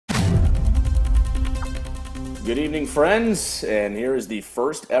Good evening, friends, and here is the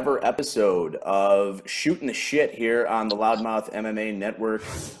first ever episode of Shootin' the Shit here on the Loudmouth MMA Network.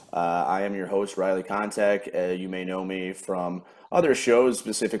 I am your host, Riley Contact. You may know me from other shows,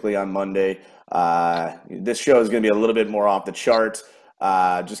 specifically on Monday. This show is going to be a little bit more off the chart.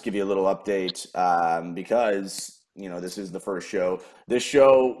 Just give you a little update because this is the first show. This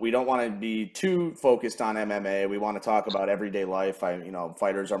show, we don't want to be too focused on MMA. We want to talk about everyday life.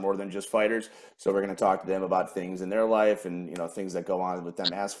 Fighters are more than just fighters, so we're going to talk to them about things in their life and things that go on with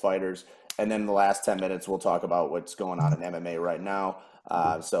them as fighters. And then the last 10 minutes, we'll talk about what's going on in MMA right now.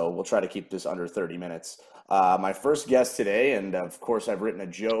 So we'll try to keep this under 30 minutes. My first guest today, and of course, I've written a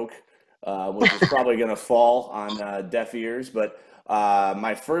joke, which is probably going to fall on deaf ears, but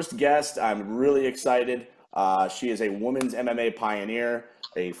my first guest, I'm really excited. She is a women's MMA pioneer,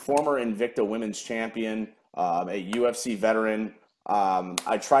 a former Invicta women's champion, a UFC veteran.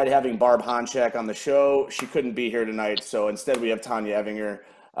 I tried having Barb Honchak on the show. She couldn't be here tonight, so instead we have Tonya Evinger.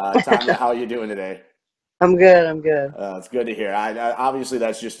 Tonya, how are you doing today? I'm good. I'm good. It's good to hear. Obviously,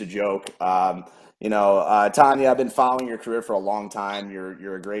 that's just a joke. Tonya, I've been following your career for a long time.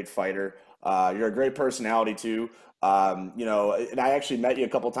 You're a great fighter. You're a great personality too. And I actually met you a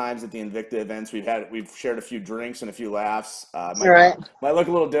couple times at the Invicta events. We've shared a few drinks and a few laughs. All right. Might look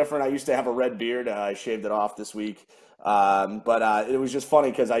a little different. I used to have a red beard. I shaved it off this week. But it was just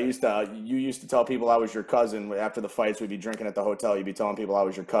funny because you used to tell people I was your cousin. After the fights, we'd be drinking at the hotel. You'd be telling people I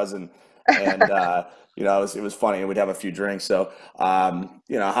was your cousin, and it was funny. And we'd have a few drinks. So and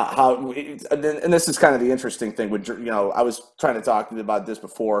this is kind of the interesting thing. I was trying to talk about this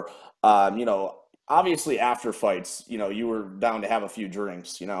before. Obviously after fights, you were down to have a few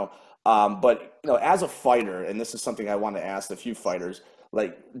drinks, but as a fighter, and this is something I want to ask a few fighters,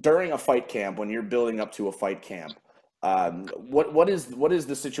 like during a fight camp, when you're building up to a fight camp, what is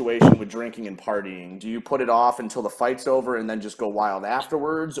the situation with drinking and partying? Do you put it off until the fight's over and then just go wild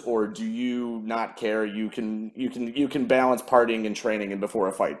afterwards, or do you not care? You can balance partying and training and before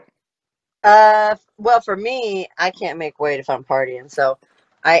a fight. Well, for me, I can't make weight if I'm partying, so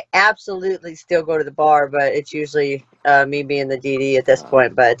I absolutely still go to the bar, but it's usually me being the DD at this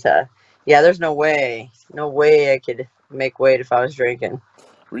point. But yeah, there's no way I could make weight if I was drinking.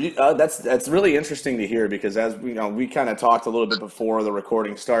 That's really interesting to hear because as we kind of talked a little bit before the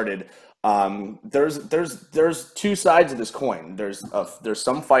recording started. There's two sides of this coin. There's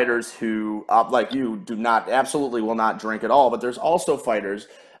some fighters who, like you, absolutely will not drink at all, but there's also fighters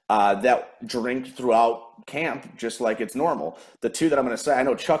that drink throughout camp just like it's normal. The two that I'm going to say, I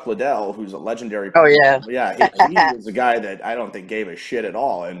know Chuck Liddell, who's a legendary. Oh yeah. Yeah, he was a guy that I don't think gave a shit at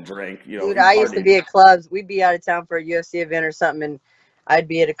all and drank. Dude, He I used to partied. be at clubs. We'd be out of town for a UFC event or something, and I'd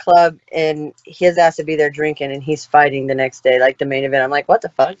be at a club, and his ass would be there drinking, and he's fighting the next day, like the main event. I'm like, what the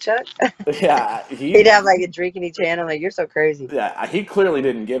fuck, Chuck? Yeah, He'd have like a drink in each hand. I'm like, you're so crazy. he clearly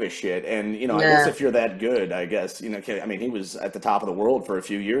didn't give a shit. And, I guess Nah. if you're that good, I guess, I mean, he was at the top of the world for a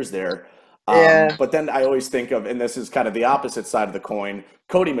few years there. Yeah. But then I always think of, and this is kind of the opposite side of the coin,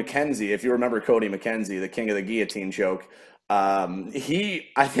 Cody McKenzie. If you remember Cody McKenzie, the king of the guillotine joke, he,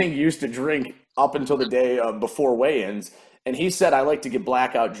 I think, used to drink up until the day before weigh-ins. And he said, I like to get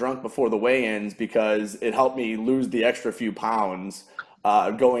blackout drunk before the weigh-ins because it helped me lose the extra few pounds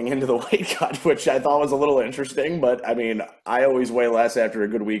going into the weight cut, which I thought was a little interesting. But I mean, I always weigh less after a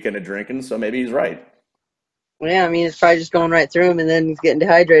good weekend of drinking, so maybe he's right. Yeah, I mean, it's probably just going right through him, and then he's getting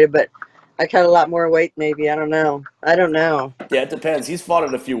dehydrated. But I cut a lot more weight, maybe. I don't know. I don't know. Yeah, it depends. He's fought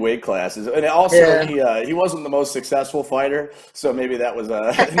at a few weight classes, and also Yeah, he wasn't the most successful fighter, so maybe that was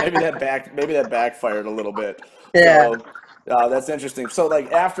maybe that backfired a little bit. yeah. So that's interesting. So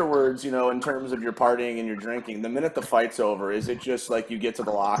like afterwards, in terms of your partying and your drinking, the minute the fight's over, is it just like you get to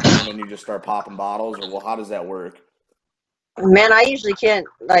the locker room and you just start popping bottles, or well, how does that work? Man, I usually can't.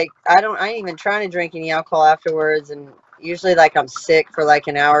 Like, I ain't even trying to drink any alcohol afterwards, and usually like I'm sick for like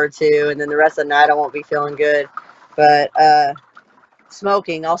an hour or two, and then the rest of the night I won't be feeling good. But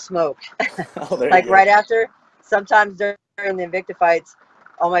smoking, I'll smoke. Oh, there you Like go. right after, sometimes during the Invicta fights,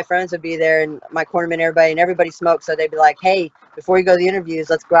 all my friends would be there and my cornerman, everybody, and everybody smoked. So they'd be like, hey, before you go to the interviews,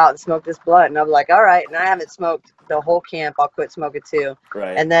 let's go out and smoke this blunt. And I'll be like, all right. And I haven't smoked the whole camp. I'll quit smoking too.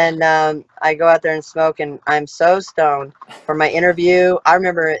 Right. And then I go out there and smoke, and I'm so stoned for my interview. I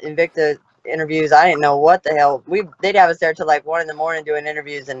remember Invicta interviews, I didn't know what the hell. They'd have us there till like 1 in the morning doing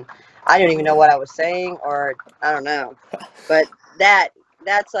interviews, and I didn't even know what I was saying, or I don't know. But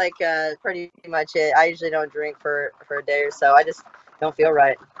that's like pretty much it. I usually don't drink for a day or so. I just don't feel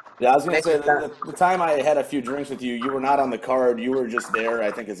right. Yeah, I was gonna Mix say with that. the time I had a few drinks with you, you were not on the card. You were just there,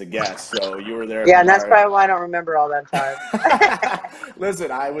 I think, as a guest. So you were there at the Yeah, and that's bar. probably why I don't remember all that time.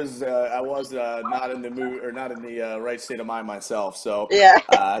 Listen, I was not in the mood or not in the right state of mind myself. So Yeah.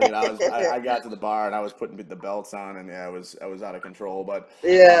 I got to the bar and I was putting the belts on, and yeah, I was out of control. But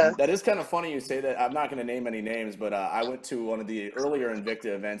Yeah. that is kind of funny you say that. I'm not going to name any names, but I went to one of the earlier Invicta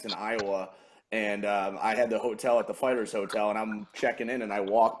events in Iowa. And I had the hotel at the Fighters Hotel, and I'm checking in, and I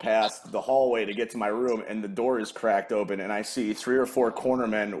walk past the hallway to get to my room, and the door is cracked open, and I see three or four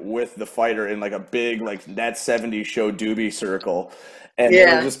cornermen with the fighter in like a big like that '70s show doobie circle, and they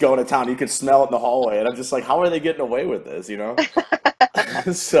were Yeah. just going to town. You could smell it in the hallway, and I'm just like, how are they getting away with this? You know?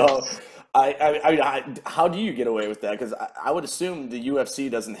 So, how do you get away with that? Because I would assume the UFC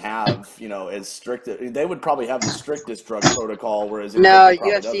doesn't have, as strict. They would probably have the strictest drug protocol, whereas No, Invicta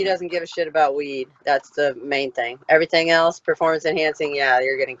probably UFC doesn't. doesn't give a shit about weed. That's the main thing. Everything else, performance enhancing, yeah,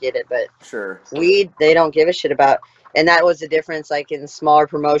 you're gonna get it, but Sure. weed, they don't give a shit about. And that was the difference. Like in smaller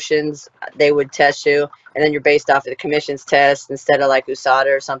promotions, they would test you, and then you're based off of the commission's test instead of like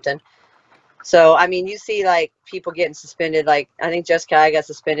USADA or something. So I mean, you see like people getting suspended. Like I think Jessica I got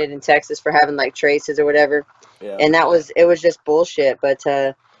suspended in Texas for having like traces or whatever, Yeah. and it was just bullshit. But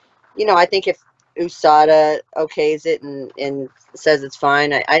I think if USADA okays it and says it's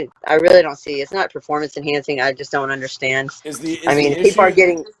fine, I really don't see it's not performance enhancing. I just don't understand. Is the I is the mean, people are issue?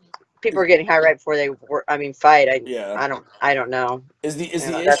 getting people Is, are getting high right before they work. I mean, fight. I yeah. I don't I don't know. Is the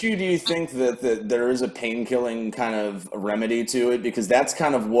That's issue? Do you think that there is a pain killing kind of remedy to it? Because that's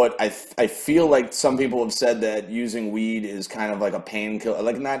kind of what I feel like some people have said that using weed is kind of like a painkiller,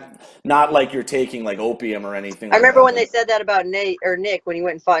 like not like you're taking like opium or anything I like remember that, when they but said that about Nate or Nick when he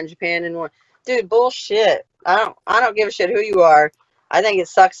went and fought in Japan and won. Dude, bullshit. I don't give a shit who you are. I think it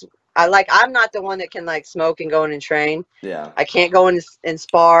sucks. I'm not the one that can like smoke and go in and train. yeah. I can't go in and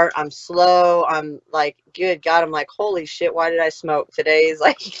spar. I'm slow. I'm like, good God. I'm like, holy shit. Why did I smoke? Today is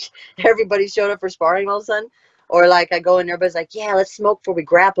like everybody showed up for sparring all of a sudden. Or like I go in, everybody's like, yeah, let's smoke before we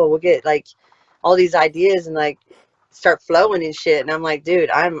grapple. We'll get like all these ideas and like start flowing and shit. And I'm like, dude,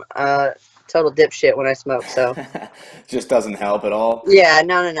 I'm total dipshit when I smoke. So Just doesn't help at all. yeah,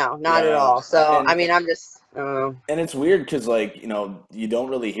 no, no, no, not at Yeah, all. So and I mean, I'm just, I don't know. and it's weird because like you don't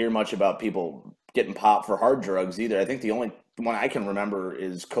really hear much about people getting popped for hard drugs either. I think the only one I can remember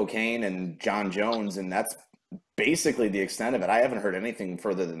is cocaine and John Jones, and that's basically the extent of it. I haven't heard anything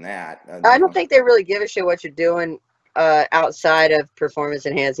further than that. I don't think they really give a shit what you're doing outside of performance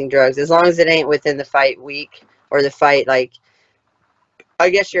enhancing drugs, as long as it ain't within the fight week or the fight. Like, I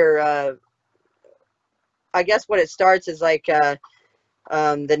guess I guess what it starts is like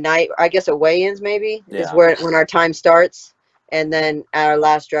the night. I guess at weigh-ins maybe is Yeah. where when our time starts, and then our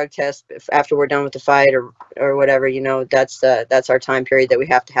last drug test after we're done with the fight or whatever. That's our time period that we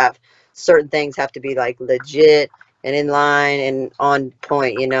have to have. Certain things have to be like legit and in line and on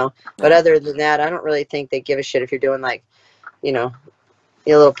point. But Yeah. other than that, I don't really think they give a shit if you're doing like you know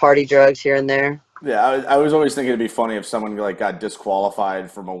your little party drugs here and there. Yeah, I was always thinking it'd be funny if someone like got disqualified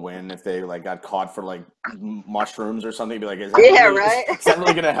from a win if they like got caught for like mushrooms or something. Be like, Yeah, right. is that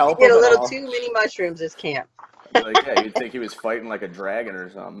really gonna You help get them a at little all? too many mushrooms this camp. I'd be like, yeah, you'd think he was fighting like a dragon or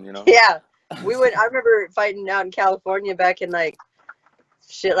something, you know? Yeah, we would. I remember fighting out in California back in like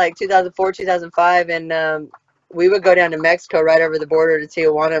shit like 2004, 2005, and we would go down to Mexico right over the border to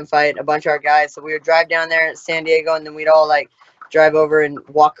Tijuana and fight a bunch of our guys. So we would drive down there in San Diego, and then we'd all like drive over and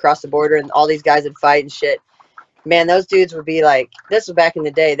walk across the border, and all these guys would fight and shit. Man, those dudes would be like, this was back in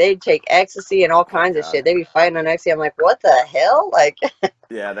the day. They'd take ecstasy and all Oh kinds of God. shit. They'd be fighting on ecstasy. I'm like, what the hell? Like,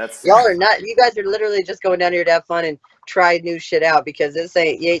 Yeah, that's y'all are not. You guys are literally just going down here to have fun and try new shit out because you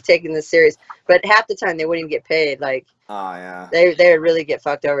ain't taking this serious. But half the time they wouldn't even get paid. Like oh yeah. they would really get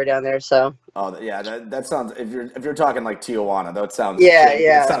fucked over down there. So Oh yeah, that sounds if you're talking like Tijuana, that sounds yeah, shady.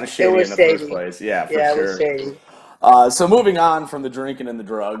 That yeah, sounds it shady in was the first shady. place. Yeah, for Yeah, it was sure. shady. So moving on from the drinking and the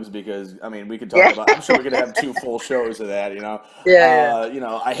drugs, because I mean, we could talk Yeah, about. I'm sure we could have two full shows of that. yeah,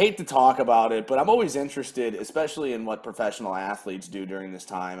 I hate to talk about it, but I'm always interested, especially in what professional athletes do during this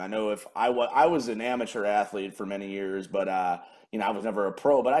time. I know if I was an amateur athlete for many years, but I was never a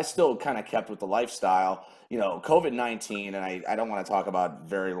pro, but I still kind of kept with the lifestyle. COVID-19, and I don't want to talk about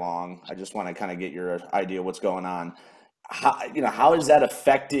very long. I just want to kind of get your idea of what's going on. How has that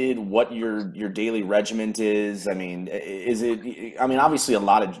affected what your daily regiment is? I mean, is it? I mean, obviously, a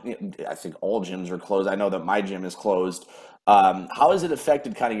lot of I think all gyms are closed. I know that my gym is closed. How has it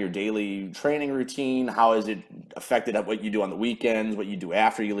affected kind of your daily training routine? How has it affected what you do on the weekends? What you do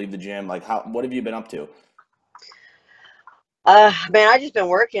after you leave the gym? Like, what have you been up to? Man, I just been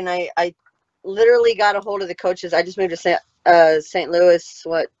working. I literally got a hold of the coaches. I just moved to St. Louis,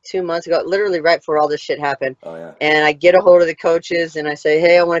 2 months ago, literally right before all this shit happened. Oh yeah. And I get a hold of the coaches and I say,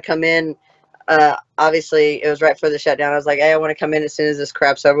 hey, I want to come in. Obviously, it was right before the shutdown. I was like, hey, I want to come in as soon as this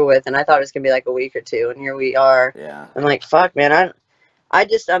crap's over with. And I thought it was going to be like a week or two. And here we are. Yeah. I'm like, fuck, man.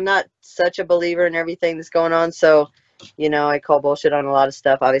 I'm not such a believer in everything that's going on. So, I call bullshit on a lot of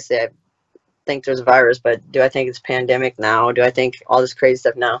stuff. Obviously, I think there's a virus, but do I think it's pandemic now? Do I think all this crazy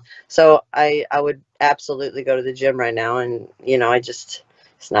stuff now? So I would absolutely go to the gym right now, and it's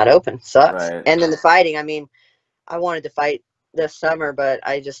not open. Sucks. Right. And then the fighting. I mean, I wanted to fight this summer, but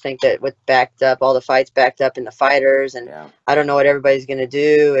I just think that with all the fights backed up in the fighters, and Yeah. I don't know what everybody's gonna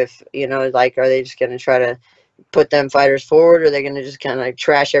do. If like, are they just gonna try to put them fighters forward, or are they gonna just kind of like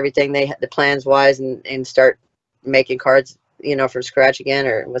trash everything they had the plans wise and start making cards from scratch again,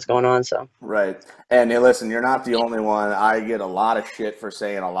 or what's going on? So Right. And hey, listen, you're not the only one. I get a lot of shit for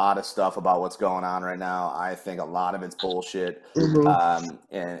saying a lot of stuff about what's going on right now. I think a lot of it's bullshit. hmm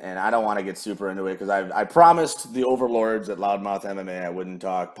And I don't want to get super into it because I promised the overlords at Loudmouth MMA I wouldn't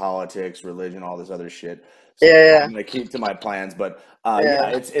talk politics, religion, all this other shit. So yeah, I'm gonna keep to my plans. But yeah, yeah.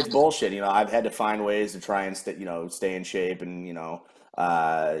 it's bullshit. I've had to find ways to try and stay in shape and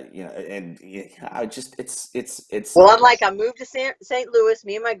and I just it's Well, I moved to St. Louis.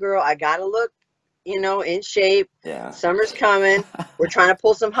 Me and my girl, I gotta look, in shape. yeah. Summer's coming. We're trying to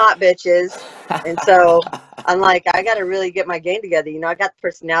pull some hot bitches, and so I'm like, I gotta really get my game together. I got the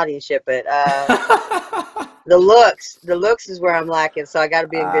personality and shit, but the looks is where I'm lacking. So I got to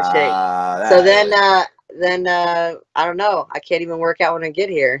be in good shape. So then, That I don't know. I can't even work out when I get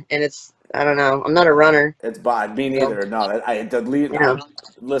here, and I don't know. I'm not a runner, it's bad. Me so neither. No, you know.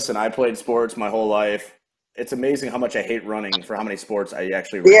 listen. I played sports my whole life. It's amazing how much I hate running for how many sports I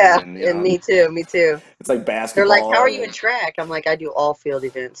actually ran Yeah, in. and me too. Me too. It's like They're like, "How basketball. are you in track?" I'm like, "I do all field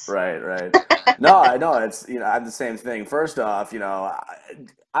events." Right, right. No, I know it's I'm the same thing. First off,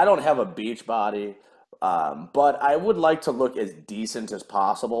 I don't have a beach body, but I would like to look as decent as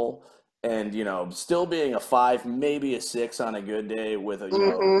possible, and still being a five, maybe a six on a good day with a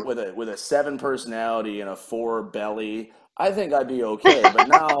hmm with a seven personality and a four belly. I think I'd be okay. But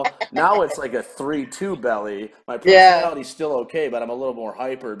now it's like a 3-2 belly. My Yeah, personality's still okay, but I'm a little more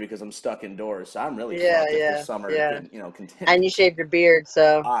hyper because I'm stuck indoors. So I'm really yeah, fucked if this yeah, summer yeah. can And you continues. shaved your beard,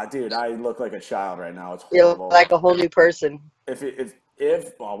 so Dude, I look like a child right now. It's you look horrible. like a whole new person.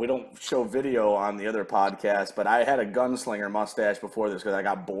 If well, we don't show video on the other podcast, but I had a gunslinger mustache before this because I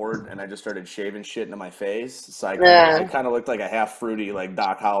got bored and I just started shaving shit into my face. So I Yeah, kind of looked like a half fruity like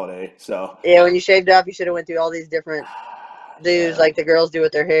Doc Holliday. So yeah. When you shaved off, you should have went through all these different dudes yeah, like the girls do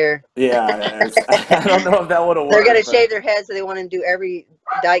with their hair. yeah. I don't know if that would have They're gonna worked, but shave their head, so they want to do every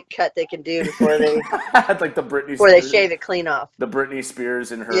dyke cut they can do before they like shave it clean off. The Britney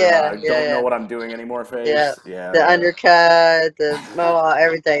Spears in her Yeah, "Don't know yeah, what I'm doing anymore" yeah. face. Yeah, The yeah. undercut, the mohawk,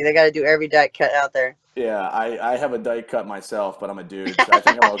 everything. They got to do every dyke cut out there. Yeah, I have a dyke cut myself, but I'm a dude, so I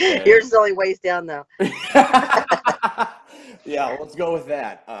think I'm okay. Yours is only waist down though. Yeah, let's go with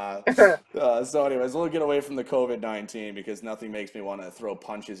that. So, anyways, we'll get away from the COVID-19 because nothing makes me want to throw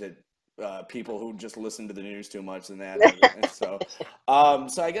punches at people who just listen to the news too much than that. And so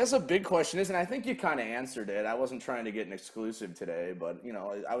I guess a big question is, and I think you kind of answered it. I wasn't trying to get an exclusive today, but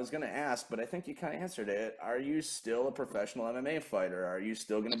I was going to ask, but I think you kind of answered it. Are you still a professional MMA fighter? Are you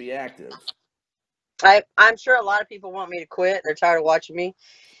still going to be active? I'm sure a lot of people want me to quit. They're tired of watching me,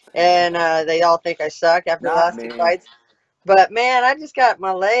 and they all think I suck after the Not last two me. fights. But man, I just got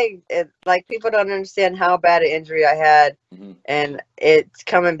my leg. Like people don't understand how bad an injury I had, Hmm. and it's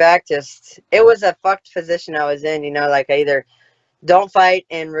coming back. It was a fucked position I was in. Like I either don't fight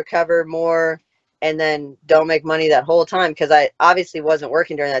and recover more, and then don't make money that whole time because I obviously wasn't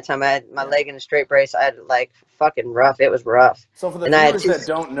working during that time. I had my Yeah. leg in a straight brace. I had like fucking rough. It was rough, So for the and I had viewers two. that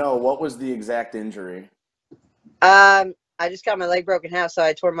don't know, what was the exact injury? I just got my leg broken in half, so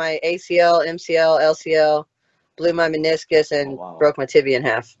I tore my ACL, MCL, LCL, blew my meniscus, Oh and wow. broke my tibia in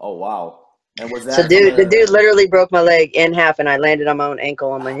half. Oh wow. And was So, that from the dude a literally broke my leg in half, and I landed on my own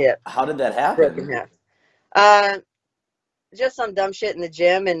ankle on my hip, how did that broke in happen? half. Just some dumb shit in the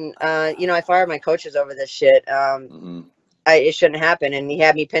gym, and I fired my coaches over this shit. Hmm. It shouldn't happen, and he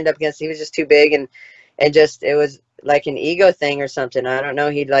had me pinned up against. He was just too big, and just it was like an ego thing or something. I don't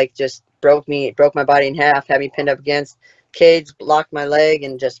know. He like just broke my body in half, had me pinned up against cage, blocked my leg,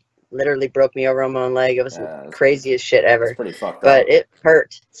 and just literally broke me over on my own leg. It was the Yeah, craziest shit that's ever, pretty fucked but up. it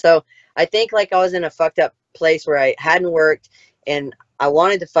hurt. So I think like I was in a fucked up place where I hadn't worked and I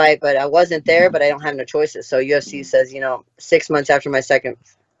wanted to fight, but I wasn't there. But I don't have no choices. So UFC Mhm. says 6 months after my second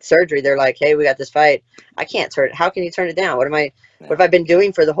surgery, they're like, "Hey, we got this fight. I can't turn it. How can you turn it down? What am I? What have Yeah. I been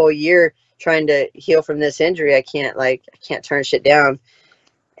doing for the whole year trying to heal from this injury? I can't turn shit down."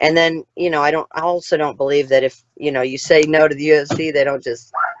 And then, I also don't believe that if, you say no to the UFC, they don't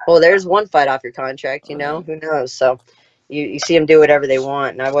just, well, there's one fight off your contract, Right. who knows? So you see them do whatever they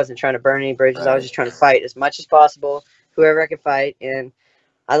want. And I wasn't trying to burn any bridges. I was Right. just trying to fight as much as possible, whoever I could fight. And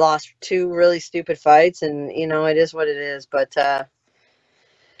I lost two really stupid fights, and, it is what it is. But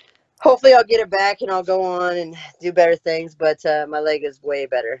hopefully I'll get it back and I'll go on and do better things. But my leg is way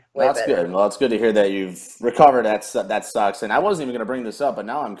better, No, way that's better. good. Well, it's good to hear that you've recovered. That sucks. And I wasn't even going to bring this up, but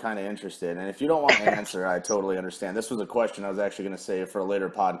now I'm kind of interested. And if you don't want to answer, I totally understand. This was a question I was actually going to save for a later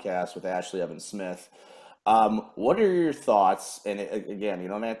podcast with Ashley Evans Smith. What are your thoughts? And again, you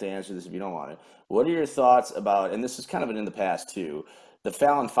don't have to answer this if you don't want it. What are your thoughts about? And this is kind of been in the past too. The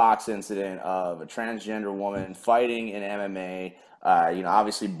Fallon Fox incident of a transgender woman fighting in MMA.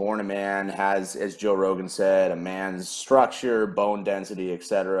 Obviously, born a man, has, as Joe Rogan said, a man's structure, bone density,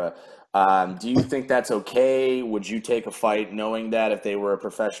 etc. Do you think that's okay? Would you take a fight knowing that if they were a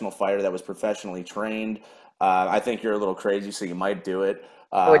professional fighter that was professionally trained? I think you're a little crazy, so you might do it.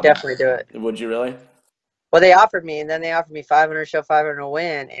 I would definitely do it. Would you really? Well, they offered me, and then they offered me 500 show, 500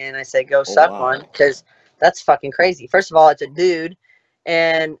 win, and I said go Oh suck one wow. because that's fucking crazy. First of all, it's a dude,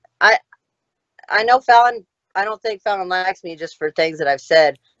 and I know Fallon. I don't think Fallon likes me just for things that I've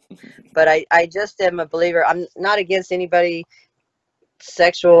said, but I just am a believer. I'm not against anybody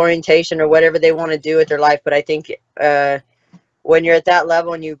sexual orientation or whatever they want to do with their life, but I think when you're at that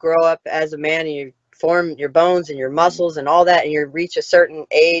level and you grow up as a man and you form your bones and your Mhm. muscles and all that, and you reach a certain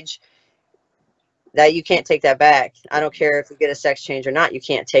age that you can't take that back. I don't care if you get a sex change or not, you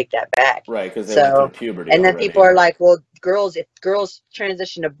can't take that back. Right, because they went through So, puberty and then people already. are like, well, if girls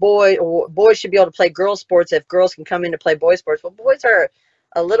transition to boy, or boys should be able to play girl sports if girls can come in to play boy sports. Well, boys are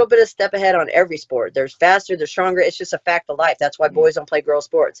a little bit of step ahead on every sport. They're faster, they're stronger. It's just a fact of life. That's why Mhm. boys don't play girl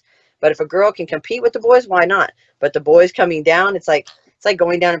sports. But if a girl can compete with the boys, why not? But the boys coming down, it's like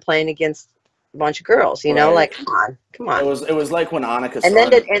going down and playing against a bunch of girls, like Right. come on, come It on. was it was like when Annika And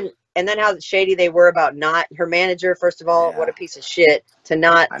then Sun. and then how shady they were about not her manager. First of all, what Yeah, a piece of shit to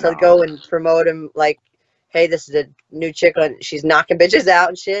not I to know. go and promote him like, hey, this is a new chick on. She's knocking bitches out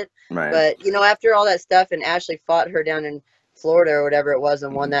and shit. Right. But after all that stuff, and Ashley fought her down in Florida or whatever it was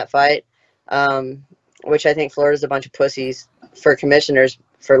and won Mhm. that fight, which I think Florida's a bunch of pussies for commissioners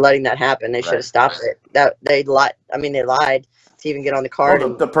for letting that happen. They should Right. have stopped it. That they lied. I mean, they lied to even get on the Well, card,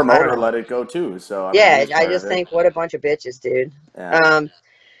 the and I don't promoter know. let it go too, so I mean Yeah, he's I part of just it. think what a bunch of bitches, dude. Yeah. Um,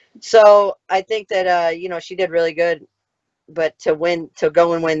 so I think that she did really good, but to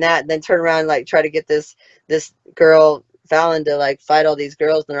go and win that, and then turn around and like try to get this girl Fallon to like fight all these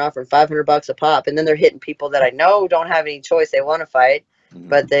girls, and they're offering $500 a pop, and then they're hitting people that I know don't have any choice. They want to fight, Mhm.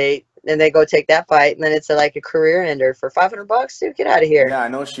 but they go take that fight, and then it's like a career ender for $500. Dude, get out of here. Yeah, I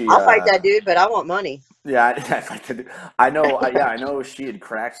know she. I'll fight that dude, but I want money. Yeah, I could. I know. Yeah, I know she had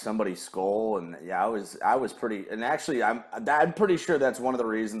cracked somebody's skull, and yeah, I was pretty. And actually, I'm pretty sure that's one of the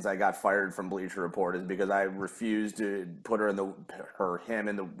reasons I got fired from Bleacher Report is because I refused to put her in him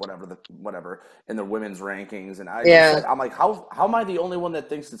in the whatever in the women's rankings, and I just Yeah, said, I'm like, how am I the only one that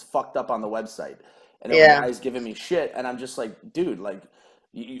thinks it's fucked up on the website? And there were yeah, guys giving me shit, and I'm just like, dude, like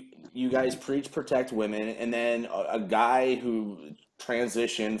you guys preach protect women, and then a guy who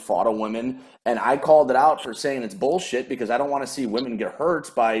transitioned fought a woman, and I called it out for saying it's bullshit because I don't want to see women get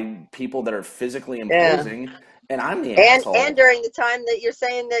hurt by people that are physically yeah. imposing, and I'm the And asshole. during the time that you're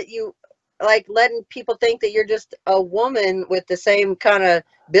saying that you like letting people think that you're just a woman with the same kind of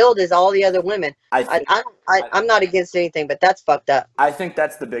build as all the other women. I I, think. I, I I, I'm not against anything, but that's fucked up. I think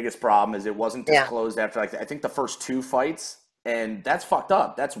that's the biggest problem is it wasn't Yeah, disclosed after like I think the first two fights, and that's fucked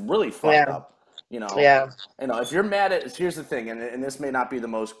up. That's really fucked yeah, up. You know, yeah. if you're mad at here's the thing, and this may not be the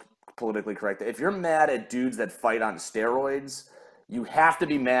most politically correct. If you're mad at dudes that fight on steroids, you have to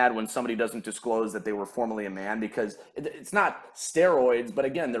be mad when somebody doesn't disclose that they were formerly a man because it's not steroids, but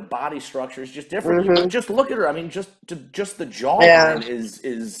again, their body structure is just different. You Mhm. just look at her. I mean, just the Yeah, jawline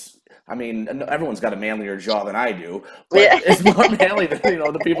is. I mean, everyone's got a manlier jaw than I do, but yeah. it's more manly than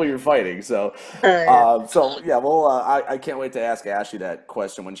the people you're fighting. So, Yeah. yeah, well, I can't wait to ask Ashley that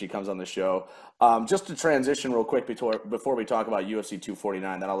question when she comes on the show. Just to transition real quick before we talk about UFC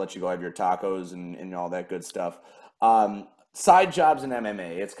 249, then I'll let you go have your tacos and all that good stuff. Side jobs in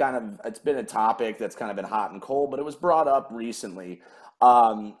MMA. It's been a topic that's kind of been hot and cold, but it was brought up recently. A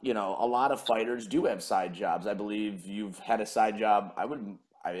lot of fighters do have side jobs. I believe you've had a side job.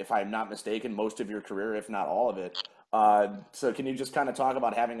 If I'm not mistaken, most of your career, if not all of it. So can you just kind of talk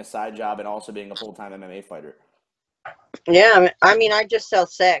about having a side job and also being a full-time MMA fighter? Yeah, I just sell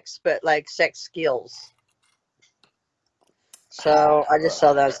sex, but like sex skills. So I just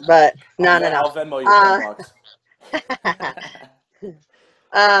sell those. But no, no, no. I'll Venmo you Uh, 10 bucks.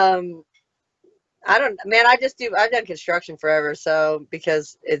 um, I don't, man. I've done construction forever. So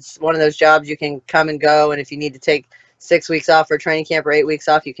because it's one of those jobs you can come and go, and if you need to take 6 weeks off for training camp or 8 weeks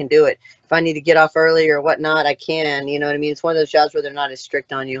off, you can do it. If I need to get off early or whatnot, I can. You know what I mean? It's one of those jobs where they're not as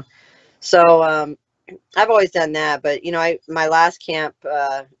strict on you. So I've always done that. But my last camp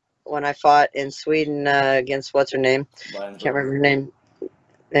when I fought in Sweden against what's her name? Can't remember her name.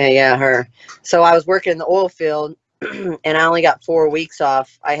 Yeah, her. So I was working in the oil field, and I only got 4 weeks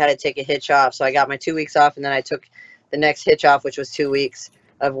off. I had to take a hitch off, so I got my 2 weeks off, and then I took the next hitch off, which was 2 weeks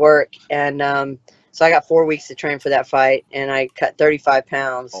of work, and so I got 4 weeks to train for that fight, and I cut 35 Oh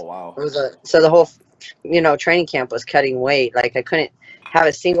pounds. wow. So the whole, training camp was cutting weight. Like I couldn't have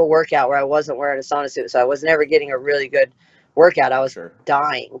a single workout where I wasn't wearing a sauna suit, so I was never getting a really good workout. I was Sure.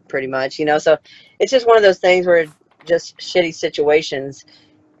 dying pretty much. So it's just one of those things where just shitty situations,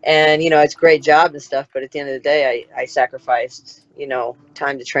 and it's a great job and stuff, but at the end of the day I sacrificed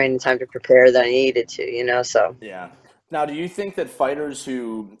time to train and time to prepare that I needed to. So Yeah. Now, do you think that fighters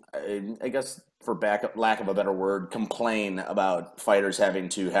who, I guess, for lack of a better word, complain about fighters having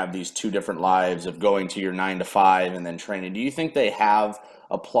to have these two different lives of going to your 9 to 5 and then training, do you think they have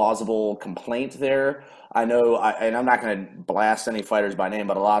a plausible complaint there? I know, and I'm not going to blast any fighters by name,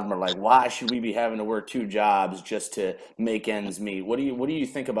 but a lot of them are like, "Why should we be having to work two jobs just to make ends meet?" What do you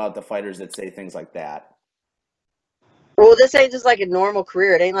think about the fighters that say things like that? well, this ain't just like a normal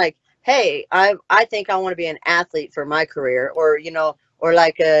career. It ain't like, hey, I think I want to be an athlete for my career, or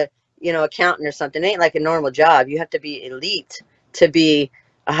like a accountant or something. It ain't like a normal job. You have to be elite to be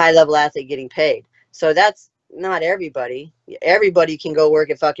a high level athlete getting paid. So that's not everybody. Everybody can go work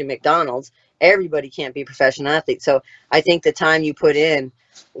at fucking McDonald's. Everybody can't be a professional athlete. So I think the time you put in,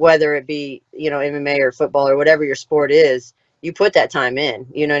 whether it be MMA or football or whatever your sport is, you put that time in.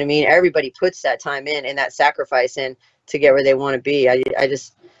 You know what I mean? Everybody puts that time in and that sacrifice in to get where they want to be. I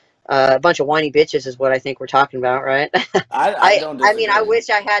just a bunch of whiny bitches is what I think we're talking about, right? I I don't I mean, I disagree. wish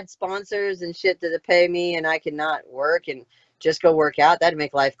I had sponsors and shit to pay me, and I could not work and just go work out. That'd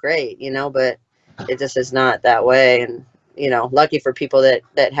make life great. But it just is not that way. And lucky for people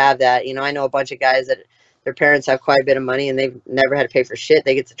that have that. I know a bunch of guys that their parents have quite a bit of money and they've never had to pay for shit.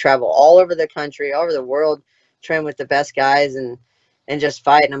 They get to travel all over the country, all over the world, train with the best guys and just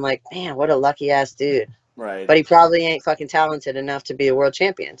fight. And I'm like, man, what a lucky ass dude. Right. But he probably ain't fucking talented enough to be a world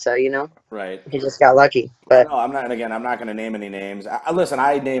champion. So, Right. he just got lucky. I But know I'm not, and again, I'm not going to name any names. Listen,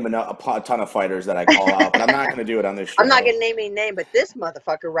 I name a ton of fighters that I call out, but I'm not going to do it on this I'm not show. going to name any name, but this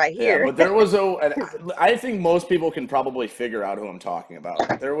motherfucker right Yeah, here. but there was and I think most people can probably figure out who I'm talking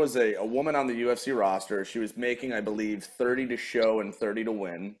about. There was a woman on the UFC roster. She was making, I believe, 30 to show and 30 to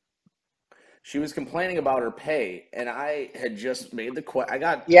win. She was complaining about her pay, and I had just made the I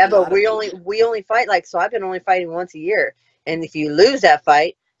got a Yeah, but lot of we only fight so I've been only fighting once a year. And if you lose that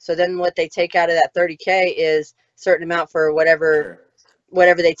fight, so then what they take out of that 30K is a certain amount for sure.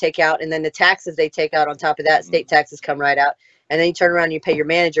 whatever they take out, and then the taxes they take out on top of that, Hmm. state taxes come right out, and then you turn around and you pay your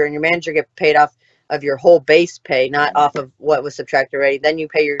manager, and your manager gets paid off of your whole base pay, not Hmm. off of what was subtracted already. Then you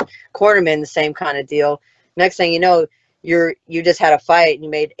pay your cornerman the same kind of deal. Next thing you know, you just had a fight and you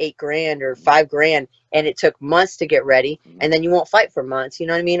made 8 grand or 5 grand, and it took months to get ready, Hmm. and then you won't fight for months. You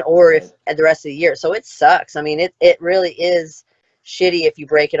know what I mean? Or if Right. at the rest of the year. So it sucks. I mean, it really is shitty if you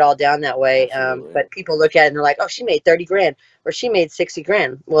break it all down that way. Absolutely. But people look at it and they're like, oh, she made 30 grand or she made 60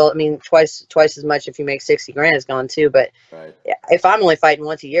 grand. Well, I mean, twice as much if you make 60 grand is gone too. But Right. yeah, if I'm only fighting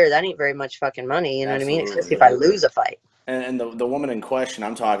once a year, that ain't very much fucking money. You know what I mean? Especially if Absolutely. I lose a fight. And the woman in question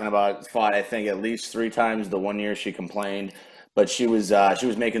I'm talking about fought, I think, at least 3 times the one year she complained, but she was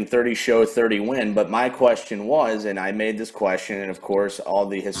making 30 show, 30 win. But my question was, and I made this question, and of course, all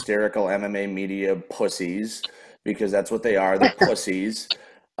the hysterical MMA media pussies, because that's what they are, they're pussies.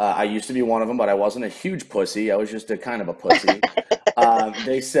 I used to be one of them, but I wasn't a huge pussy. I was just a kind of a pussy.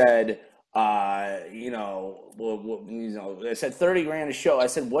 They said, they said 30 grand a show. I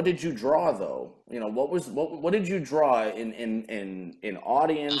said, what did you draw though? What did you draw in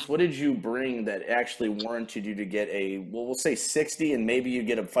audience? What did you bring that actually warranted you to get we'll say 60, and maybe you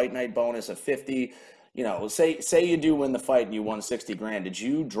get a fight night bonus of 50. Say you do win the fight and you won 60 grand. Did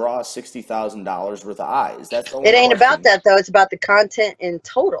you draw $60,000 worth of eyes? That's the only It ain't about question. that though. It's about the content in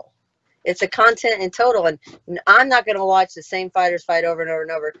total. It's a content in total, and I'm not going to watch the same fighters fight over and over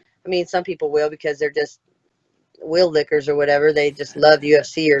and over. I mean, some people will because they're just wheel lickers or whatever. They just love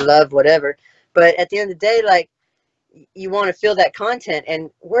UFC or love whatever. But at the end of the day, like, you want to feel that content, and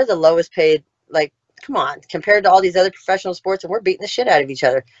we're the lowest paid. Like, come on, compared to all these other professional sports, and we're beating the shit out of each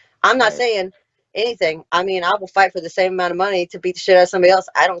other. I'm not Right. saying anything. I mean, I will fight for the same amount of money to beat the shit out of somebody else.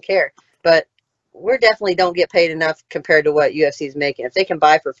 I don't care. But we're definitely don't get paid enough compared to what UFC is making. If they can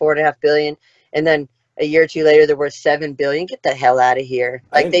buy for $4.5 billion, and then a year or two later they're worth $7 billion, get the hell out of here.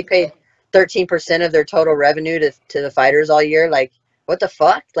 I Like they think, paid 13% of their total revenue to the fighters all year. Like what the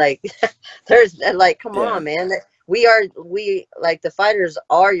fuck? Like there's like, come yeah, on, man. We like the fighters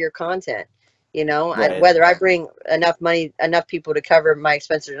are your content. right. Whether I bring enough money, enough people to cover my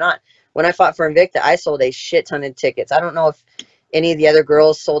expenses or not. When I fought for Invicta, I sold a shit ton of tickets. I don't know if any of the other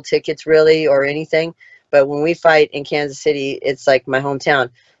girls sold tickets really or anything, but when we fight in Kansas City, it's like my hometown.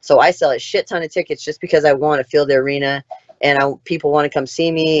 So I sell a shit ton of tickets just because I want to fill the arena and people want to come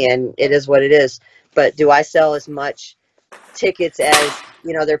see me, and it is what it is. But do I sell as much tickets as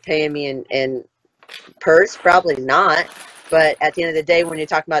they're paying me in purse? Probably not. But at the end of the day, when you're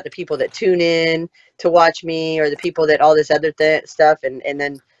talking about the people that tune in to watch me, or the people that all this other stuff, and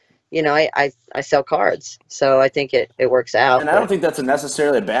then I sell cards, so I think it works out. And I don't But think that's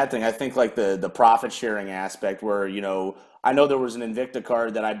necessarily a bad thing. I think like the profit sharing aspect, where I know there was an Invicta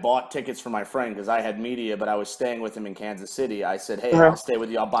card that I bought tickets for my friend because I had media, but I was staying with him in Kansas City. I said, "Hey, I'll uh, stay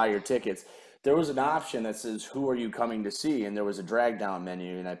with you. I'll buy your tickets." There was an option that says, "Who are you coming to see?" And there was a drag down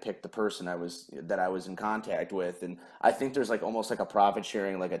menu, and I picked the person that I was in contact with. And I think there's like almost like a profit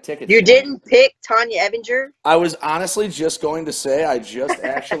sharing, like a ticket you sharing. didn't pick Tonya Evinger? I was honestly just going to say I just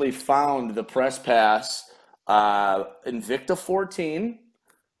actually found the press pass, Invicta 14,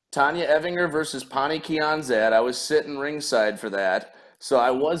 Tonya Evinger versus Pani Kianzad. I was sitting ringside for that. So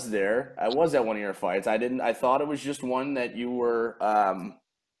I was there. I was at one of your fights. I didn't. I thought it was just one that you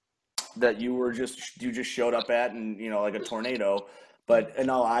just showed up at, and like a tornado. But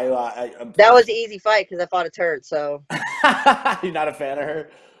no, That was the easy fight because I fought a turd. So, you're not a fan of her.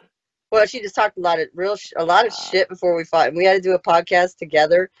 well, she just talked a lot of shit before we fought, and we had to do a podcast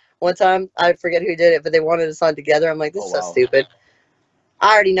together one time. I forget who did it, but they wanted us on together. I'm like, this Oh is so wow. stupid.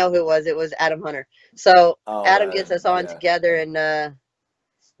 I already know who it was. It was Adam Hunter. So Oh Adam gets us on yeah. together, and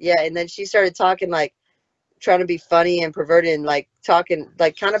yeah, and then she started talking like trying to be funny and perverted, and like talking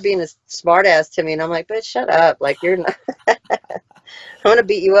like kind of being a smart ass to me, and I'm like, bitch, shut up. Like you're not. I'm gonna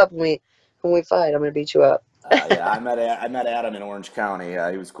beat you up when we fight. I'm gonna beat you up. Yeah, I met Adam in Orange County.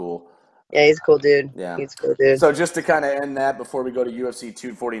 He was cool. Yeah, he's a cool dude. Yeah. He's a cool dude. So just to kind of end that before we go to UFC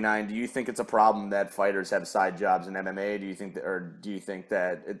 249, do you think it's a problem that fighters have side jobs in MMA? Do you think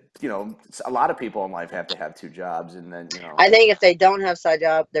that a lot of people in life have to have two jobs, and then I think if they don't have side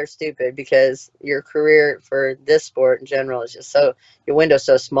job, they're stupid because your career for this sport in general is just your window's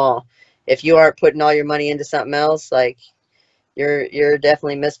so small. If you aren't putting all your money into something else, like you're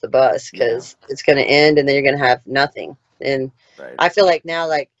definitely missed the bus yeah, because it's gonna end and then you're gonna have nothing. And right. I feel like now,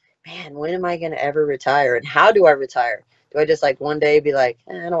 like, man, when am I gonna ever retire? And how do I retire? Do I just like one day be like,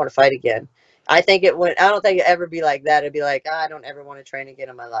 I don't want to fight again? I don't think it ever be like that. It'd be like, I don't ever want to train again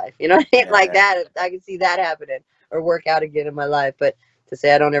in my life. You know what I mean? Like Yeah. that. I can see that happening or work out again in my life. But to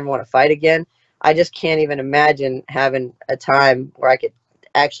say I don't ever want to fight again, I just can't even imagine having a time where I could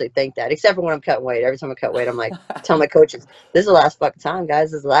actually think that. Except for when I'm cutting weight. Every time I cut weight, I'm like, tell my coaches, this is the last fucking time,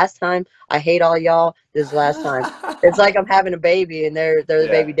 guys. This is the last time. I hate all y'all. This is the last time. It's like I'm having a baby and they're the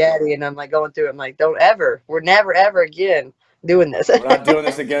Yeah. baby daddy, and I'm like going through it. I'm like, don't ever. We're never ever again doing this. We're not doing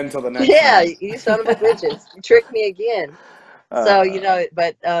this again until the next Yeah, time. you son of a bitches. You tricked me again. So, Uh,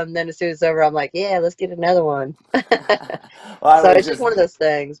 but then as soon as it's over, I'm like, yeah, let's get another one. well, I So was it's just just one of those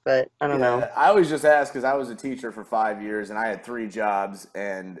things, but I don't know. Yeah, I always just ask because I was a teacher for 5 years and I had three jobs,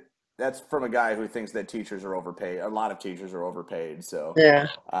 and that's from a guy who thinks that teachers are overpaid. A lot of teachers are overpaid. So Yeah.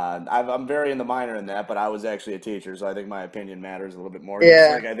 I'm very in the minor in that, but I was actually a teacher, so I think my opinion matters a little bit more. Just Yeah.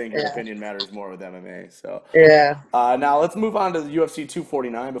 like I think your Yeah. opinion matters more with MMA. So Yeah. now let's move on to the UFC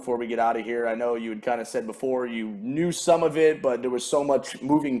 249 before we get out of here. I know you had kind of said before you knew some of it, but there was so much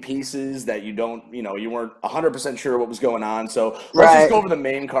moving pieces that you weren't 100% sure what was going on. So let's just Right. go over the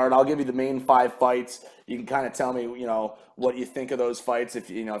main card. I'll give you the main five fights. You can kind of tell me, what you think of those fights. If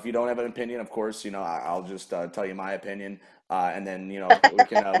you don't have an opinion, of course, I'll just tell you my opinion, and then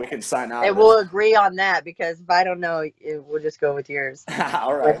we can sign out of And this. we'll agree on that because if I don't know, we'll just go with yours.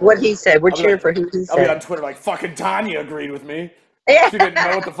 All right. Like what he said. We're I'll be cheering like, for who he I'll be said. on Twitter like fucking Tanya agreed with me. Yeah. She didn't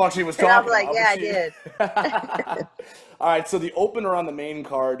know what the fuck she was And I'll be talking like, about, yeah, but I she. did. All right, so the opener on the main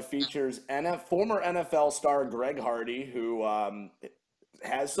card features former NFL star Greg Hardy, who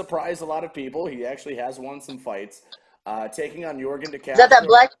has surprised a lot of people. He actually has won some fights, taking on Jorgen De Is Castro.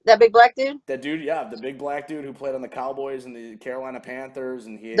 that big black dude? That dude, yeah, the big black dude who played on the Cowboys and the Carolina Panthers,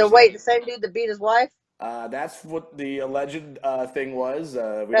 and he The actually same dude that beat his wife? That's what the alleged thing was.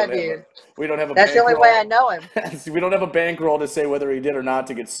 That dude. We don't have a That's the only way I bankroll. know him. We don't have a bankroll to say whether he did or not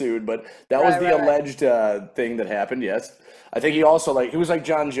to get sued, but that was Right, the right, right. alleged thing that happened. Yes, I think he also he was like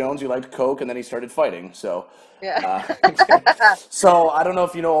John Jones. He liked coke, and then he started fighting. So, Yeah. uh, so I don't know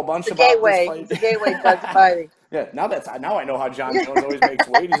if you know a bunch The about this gateway. fight. It's a gateway drug to fighting. Yeah, now I know how John Jones always makes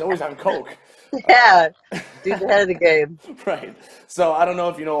weight. He's always on coke. Yeah. Dude's ahead of the game. Right. So I don't know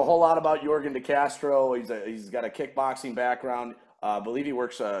if you know a whole lot about Jorgen De Castro. He's got a kickboxing background. I believe he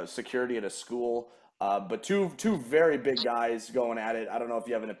works security at a school. But two very big guys going at it. I don't know if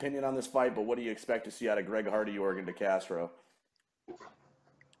you have an opinion on this fight, but what do you expect to see out of Greg Hardy, Jorgen De Castro?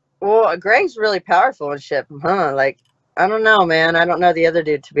 Well, Greg's really powerful and shit, huh? Like, I don't know, man. I don't know the other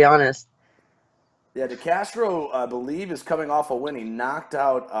dude, to be honest. Yeah, De Castro, I believe, is coming off a win. He knocked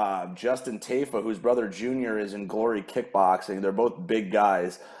out Justin Tafa, whose brother Junior is in Glory Kickboxing. They're both big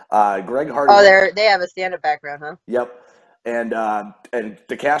guys. Greg Hardy Oh, went. they have a stand-up background, huh? Yep. And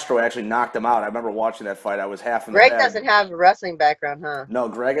De Castro actually knocked him out. I remember watching that fight. I was half in the Greg bag. doesn't have a wrestling background, huh? No,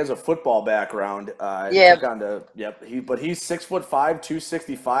 Greg has a football background. Yeah. Took on to yep. But he's 6'5",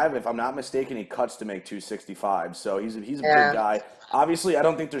 265. If I'm not mistaken, he cuts to make 265. So he's a big Yeah. guy. Obviously, I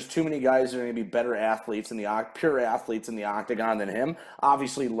don't think there's too many guys that are going to be better athletes in the pure athletes in the octagon than him.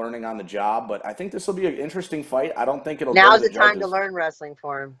 Obviously, learning on the job, but I think this will be an interesting fight. I don't think it'll go to Now's the the time to judges. learn wrestling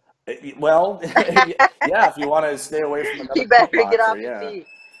for him. Well, yeah, if you want to stay away from another You better get off kickboxer, your yeah. feet.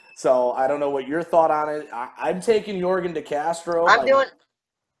 So I don't know what your thought on it. I'm taking Jorgen De Castro I'm by. doing.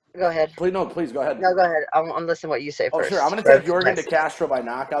 Go ahead. Please no, please go ahead. No, go ahead. I'm listening to what you say Oh, sure. I'm first. going to Right take after Jorgen De this. Castro by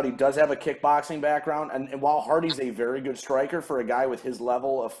knockout. He does have a kickboxing background, and while Hardy's a very good striker for a guy with his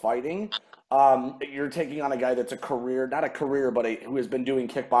level of fighting, you're taking on a guy that's not a career, but who has been doing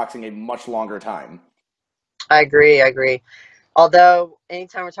kickboxing a much longer time. I agree. I agree. Although,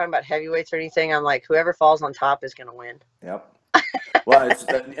 anytime we're talking about heavyweights or anything, I'm like, whoever falls on top is going to win. Yep. Well,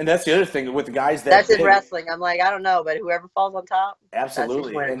 and that's the other thing with guys that That's in big. wrestling. I'm like, I don't know, but whoever falls on top, that's who's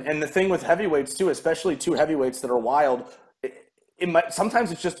Absolutely, winning. and the thing with heavyweights too, especially two heavyweights that are wild, it might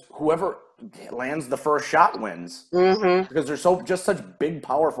sometimes it's just whoever lands the first shot wins Mm-hmm. because they're just such big,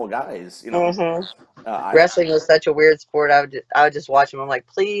 powerful guys. Mm-hmm. I Wrestling was such a weird sport. I would just watch them. I'm like,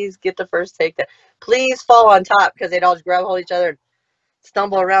 please get the first takedown. Please fall on top, because they'd all just grab hold of each other and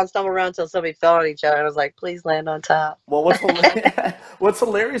stumble around until somebody fell on each other. And I was like, please land on top. Well, what's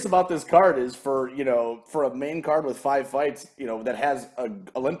hilarious about this card is for a main card with 5 fights, that has an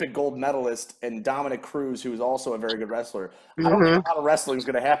Olympic gold medalist and Dominic Cruz, who is also a very good wrestler. I don't think Mm-hmm. a lot of wrestling is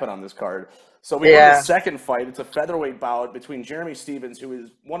going to happen on this card. So we go to the Yeah. second fight. It's a featherweight bout between Jeremy Stephens, who is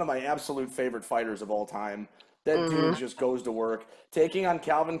one of my absolute favorite fighters of all time. That dude Mm-hmm. just goes to work, taking on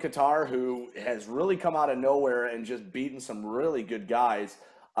Calvin Kattar, who has really come out of nowhere and just beaten some really good guys.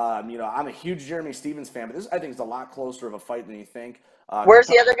 I'm a huge Jeremy Stephens fan, but this I think is a lot closer of a fight than you think. Where's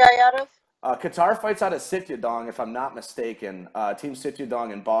the other guy out of? Qatar fights out of Sityodong, if I'm not mistaken. Team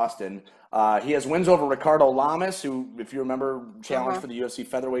Sityodong in Boston. He has wins over Ricardo Lamas, who, if you remember, challenged Uh-huh. for the UFC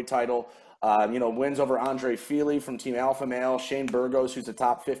featherweight title. Wins over Andre Fili from Team Alpha Male, Shane Burgos, who's a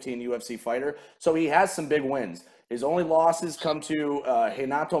top 15 UFC fighter. So he has some big wins. His only losses come to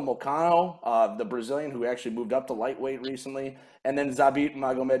Renato Moicano, the Brazilian who actually moved up to lightweight recently, and then Zabit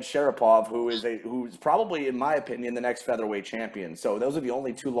Magomed Sharapov, who's probably, in my opinion, the next featherweight champion. So those are the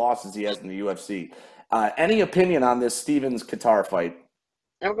only 2 losses he has in the UFC. Any opinion on this Stephens-Qatar fight?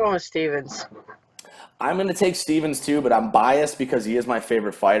 I'm going with Stevens. I'm going to take Stephens too, but I'm biased because he is my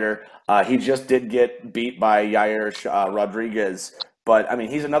favorite fighter. He just did get beat by Yair Rodriguez. But, I mean,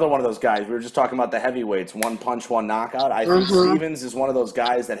 he's another one of those guys. We were just talking about the heavyweights, one punch, one knockout. I think Mm-hmm. Stephens is one of those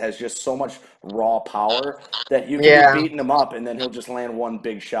guys that has just so much raw power that you can Yeah. be beating him up, and then he'll just land one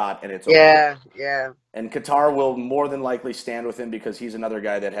big shot, and it's over. Yeah. Yeah. And Qatar will more than likely stand with him because he's another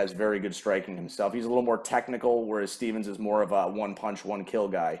guy that has very good striking himself. He's a little more technical, whereas Stephens is more of a one punch, one kill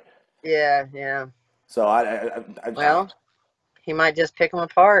guy. Yeah. Yeah. So Well, he might just pick them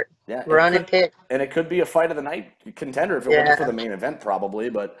apart. yeah, Run and pick. and it could be a fight of the night contender if it wasn't for the main event, probably.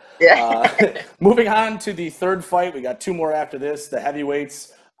 But Yeah. moving on to the third fight, we got 2 more after this. The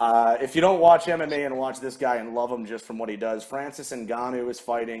heavyweights. If you don't watch MMA and watch this guy and love him just from what he does, Francis Ngannou is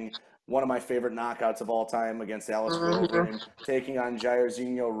fighting one of my favorite knockouts of all time against Alistair Mm-hmm. Overeem, taking on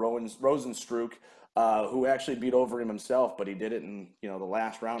Jairzinho Rozenstruik, who actually beat Overeem himself, but he did it in the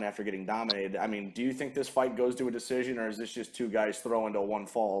last round after getting dominated. I mean, do you think this fight goes to a decision, or is this just 2 guys throwing till one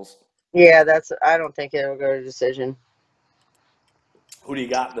falls? Yeah, I don't think it'll go to decision. Who do you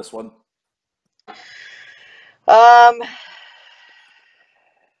got in this one?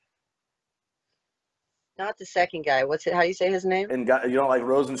 Not the second guy. How do you say his name? And you don't like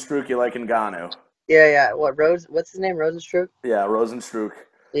Rozenstruik, you like Ngannou. Yeah. What's his name? Rosenstruck? Yeah, Rosenstruck.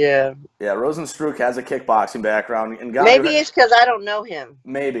 Yeah. Yeah, Rosenstruck has a kickboxing background, and Maybe it's because I don't know him.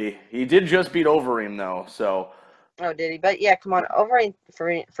 maybe he did just beat Overeem though. So Oh, did he? But yeah, come on. Overeem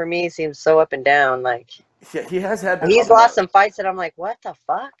for me seems so up and down. Like he has had been he's up and lost down. some fights that I'm like, what the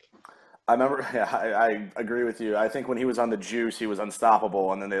fuck? I remember. Yeah, I agree with you. I think when he was on the juice, he was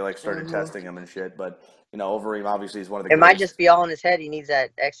unstable, and then they like started Hmm. testing him and shit. But Overeem obviously is one of the It might greatest. just be all in his head. He needs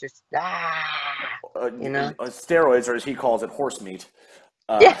that extra. Uh, You know. Steroids, or as he calls it, horse meat.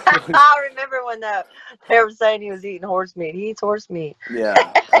 Yeah, Which, I remember when they were saying he was eating horse meat. He eats horse meat.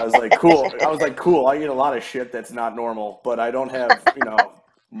 yeah, I was like, cool. I was like, cool. I eat a lot of shit that's not normal, but I don't have,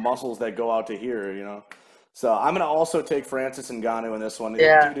 muscles that go out to here. So I'm gonna also take Francis Ngannou in this one. The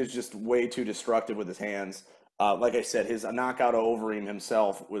Yeah. dude is just way too destructive with his hands. Like I said, his knockout of Overeem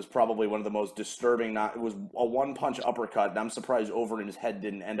himself was probably one of the most disturbing. It was a one-punch uppercut, and I'm surprised Overeem's head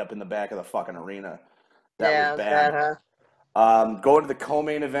didn't end up in the back of the fucking arena. That was Yeah, it was bad, bad. huh? Going to the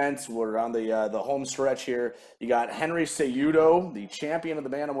co-main event, we're on the home stretch here. You got Henry Cejudo, the champion of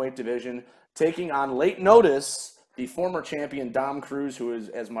the bantamweight division, taking on late notice the former champion Dom Cruz, who is,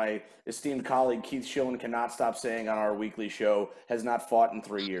 as my esteemed colleague Keith Schillen cannot stop saying on our weekly show, has not fought in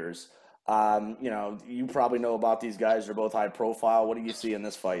 3 years. You probably know about these guys. They're both high profile. What do you see in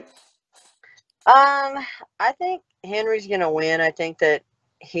this fight? I think Henry's gonna win. I think that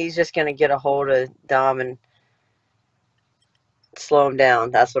he's just gonna get a hold of Dom and slow him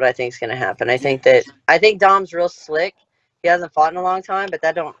down. That's what I think is gonna happen. Do you, I think Dom's real slick. He hasn't fought in a long time, but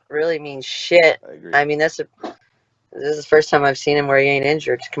that don't really mean shit. I agree. I mean, this is the first time I've seen him where he ain't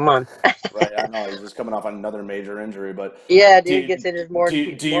injured. Come on. Right, I know he's just coming off another major injury, but Yeah, do dude gets you, injured more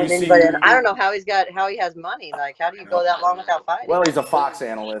do more you than anybody. And see? I don't know how he has money. Like, how do you go that long without Well, fighting? he's a Fox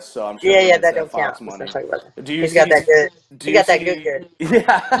analyst, so I'm sure Yeah, he yeah, gets that that don't count. Fox Let's not money. talk about that. Do you He's got see? that good. Do He you got that good see? good.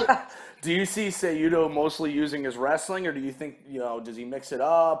 Yeah. Do you see Cejudo mostly using his wrestling, or do you think does he mix it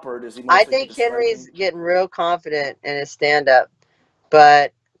up, or does he I mostly keep think it Henry's striking? getting real confident in his stand up,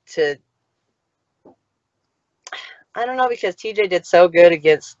 but to I don't know because TJ did so good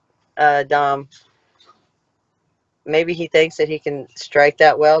against Dom. Maybe he thinks that he can strike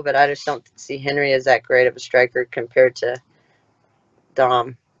that well, but I just don't see Henry as that great of a striker compared to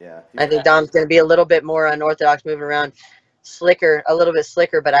Dom. Yeah, I think Dom's going to be a little bit more unorthodox, moving around, slicker, a little bit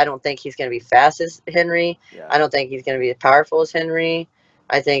slicker, but I don't think he's going to be fast as Henry. yeah. I don't think he's going to be as powerful as Henry.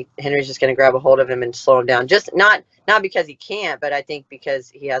 I think Henry's just going to grab a hold of him and slow him down. Just not because he can't, but I think because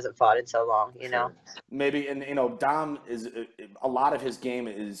he hasn't fought in so long. Sure. Maybe, and Dom is a lot of his game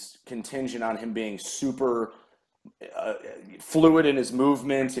is contingent on him being super uh, fluid in his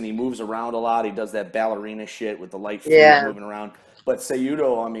movements, and he moves around a lot. He does that ballerina shit with the light feet Yeah. moving around. But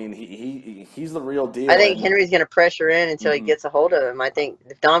Cejudo, I mean, he's the real I deal. think And Henry's going to pressure in until he mhm. gets a hold of him. I think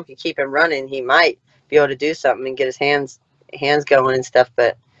if Dom can keep him running, he might be able to do something and get his hands going and stuff.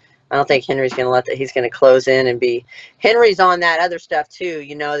 But I don't think Henry's going to let that. He's going to close in and be. Henry's on that other stuff too.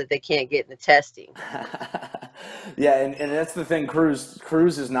 That they can't get in the testing. Yeah, and that's the thing.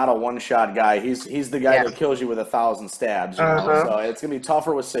 Cruz is not a one shot guy. He's the guy Yeah. that kills you with 1,000 stabs. Uh-huh. So it's gonna be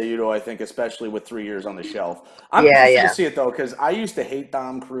tougher with Cejudo, I think, especially with 3 years on the shelf. I'm Yeah, interested to yeah, see it though, because I used to hate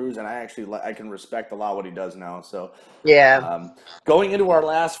Dom Cruz, and I actually I can respect a lot what he does now. So yeah. um, going into our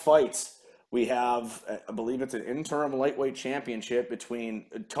last fights, we have I believe it's an interim lightweight championship between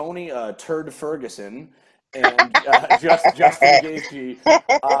Tony Turd Ferguson and Justin Gaethje.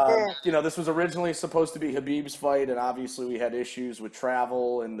 This was originally supposed to be Khabib's fight, and obviously we had issues with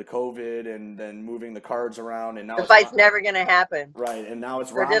travel and the COVID, and then moving the cards around, and now The it's fight's never going to happen. right, and now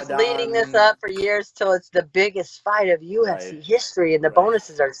it's They're just leading this Ramadan, up for years till it's the biggest fight of right, UFC history, and the right,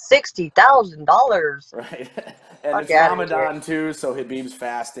 bonuses are $60,000. right, and Fuck it's out of here. Ramadan too, so Khabib's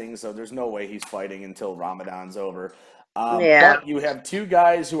fasting, so there's no way he's fighting until Ramadan's over. Yeah. But you have two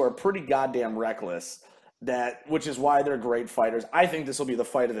guys who are pretty goddamn reckless. Which is why they're great fighters. I think this will be the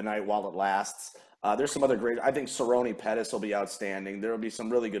fight of the night while it lasts. There's some other great. I think Cerrone Pettis will be outstanding. There will be some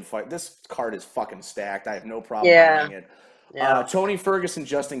really good fight. This card is fucking stacked. I have no problem Yeah. buying it. Yeah. Tony Ferguson,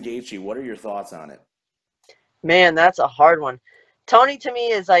 Justin Gaethje. What are your thoughts on it? Man, that's a hard one. Tony to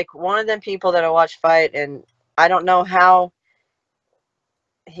me is like one of them people that I watch fight, and I don't know how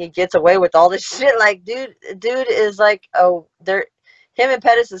he gets away with all this shit. Like, dude is like, him and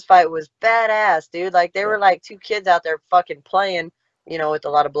Pettis' fight was badass, dude. Like, they were Yep. like two kids out there fucking playing, with a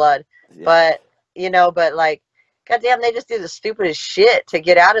lot of blood. Yeah. But like, goddamn, they just do the stupidest shit to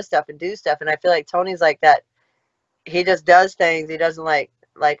get out of stuff and do stuff. And I feel like Tony's like that. He just does things. He doesn't like,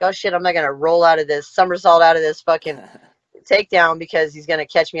 oh shit, I'm not gonna roll out of this somersault out of this fucking takedown because he's gonna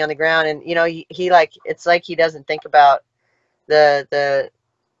catch me on the ground. And he like, it's like he doesn't think about the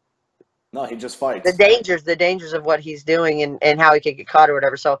No, he just the fights. dangers of what he's doing and how he could get caught or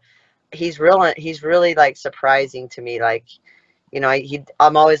whatever. So he's really like surprising to me. Like,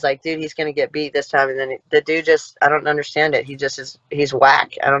 I'm always like, dude, he's gonna get beat this time, and then the dude just, I don't understand it. He just he's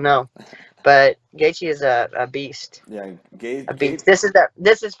whack. I don't know, but Gaethje is a beast, Yeah, a Gate. beast.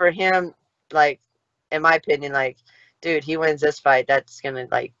 This is for him. Like, in my opinion, like, dude, he wins this fight, that's gonna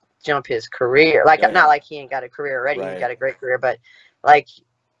like jump his career. Like, Yeah, not yeah, like he ain't got a career already. He's right. got a great career, but like,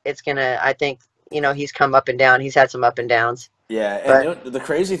 it's gonna. I think he's come up and down. He's had some up and downs, Yeah, and but the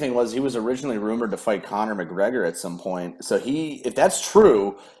crazy thing was he was originally rumored to fight Conor McGregor at some point. So if that's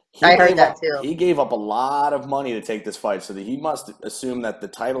true, I heard that too. he gave up a lot of money to take this fight. So that he must assume that the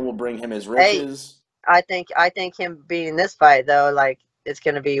title will bring him his Hey, riches. I think him beating this fight though, like, it's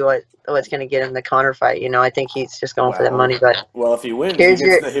gonna be what's gonna get him the Connor fight. I think he's just going for that money. Well, But well, if he wins, he here's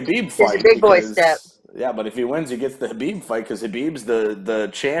gets your the Habib here's your fight big boy step. because yeah, but if he wins, he gets the Habib fight because Habib's the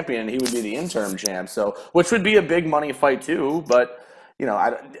champion and he would be the interim champ. So which would be a big money fight too. But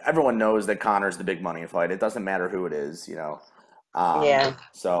everyone knows that Connor's the big money fight. It doesn't matter who it is. Yeah, I want to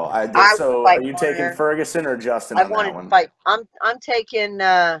So are fight you taking Connor. Ferguson or Justin I on that wanted to one? fight. I'm taking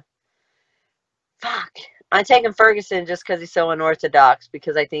fuck. I'm taking Ferguson just because he's so unorthodox.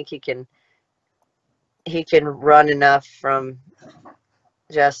 Because I think he can run enough from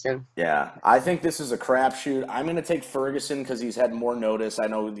Justin. Yeah, I think this is a crapshoot. I'm going to take Ferguson because he's had more notice. I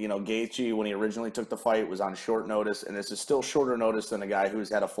know, Gaethje, when he originally took the fight, was on short notice, and this is still shorter notice than a guy who's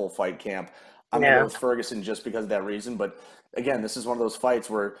had a full fight camp. I'm going to go Yeah. with Ferguson just because of that reason. But again, this is one of those fights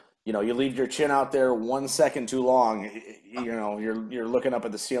where, you leave your chin out there 1 second too long, you're looking up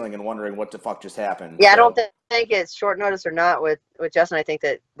at the ceiling and wondering what the fuck just happened. Yeah, I don't So, think it's short notice or not with Justin. I think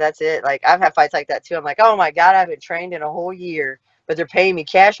that's it. Like, I've had fights like that too. I'm like, oh my god, I haven't trained in a whole year, but they're paying me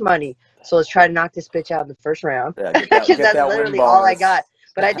cash money, so let's try to knock this bitch out in the first round, yeah, because get that's that win literally all I got.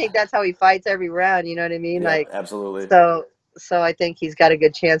 bonus. But I think that's how he fights every round. You know what I mean? Yep, Like, absolutely. so I think he's got a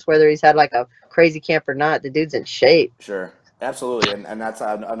good chance whether he's had like a crazy camp or not. The dude's in shape. Sure, absolutely, and that's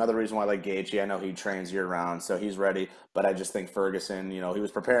another reason why I like Gaethje. I know he trains year round, so he's ready. But I just think Ferguson, he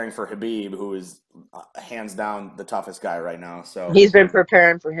was preparing for Habib, who is hands down the toughest guy right now. So, He's been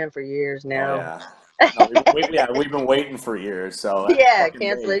preparing for him for years oh now. yeah, no, we've been waiting for years. So Yeah, fucking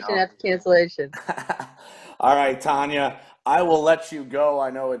cancellation after cancellation. All right, Tanya, I will let you go. I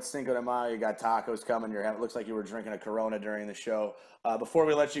know it's Cinco de Mayo. You got tacos coming. It looks like you were drinking a Corona during the show. Before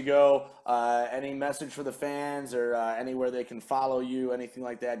we let you go, any message for the fans or anywhere they can follow you, anything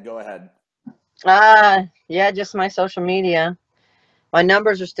like that? Go ahead. Yeah, just my social media. My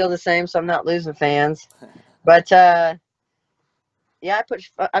numbers are still the same, so I'm not losing fans. But yeah,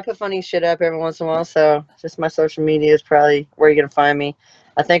 I put funny shit up every once in a while, so just my social media is probably where you're gonna find me.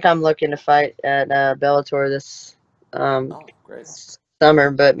 I think I'm looking to fight at Bellator this um, Oh, great. summer,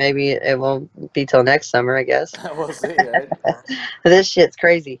 but maybe it won't be till next summer, I guess. We'll see, right? This shit's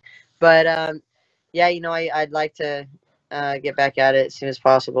crazy, but yeah, I'd like to get back at it as soon as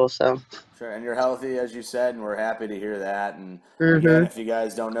possible. So. Sure, and you're healthy, as you said, and we're happy to hear that. And again, Mhm. if you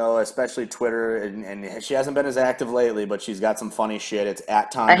guys don't know, especially Twitter, and she hasn't been as active lately, but she's got some funny shit. It's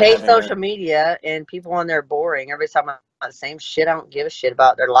at I Tonya hate Evinger. social media and people on there are boring. Everybody's talking about the same shit. I don't give a shit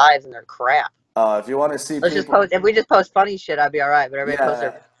about their lives and their crap. If you want to see Let's just people, post. If we just post funny shit, I'd be all right. But everybody posts yeah,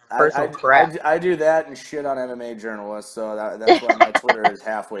 their personal crap. I do that and shit on MMA journalists, so that's why my Twitter is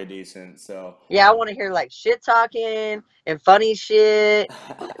halfway decent. So, Yeah, I want to hear like shit talking and funny shit,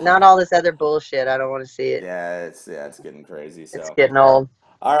 not all this other bullshit. I don't want to see it. it's getting crazy. It's So, getting old.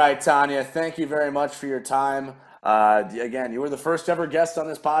 all right, Tanya, thank you very much for your time. Again, you were the first ever guest on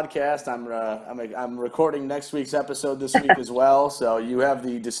this podcast. I'm recording next week's episode this week as well, so you have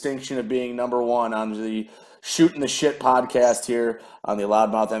the distinction of being number one on the Shooting the Shit podcast here on the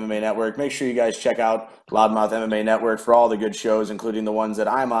Loudmouth MMA Network. Make sure you guys check out Loudmouth MMA Network for all the good shows, including the ones that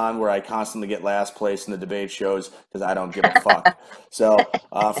I'm on, where I constantly get last place in the debate shows because I don't give a fuck. So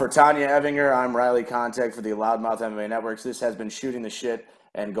for Tonya Evinger, I'm Riley Contact for the Loudmouth MMA Networks. This has been Shooting the Shit,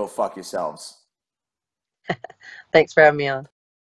 and go fuck yourselves. Thanks for having me on.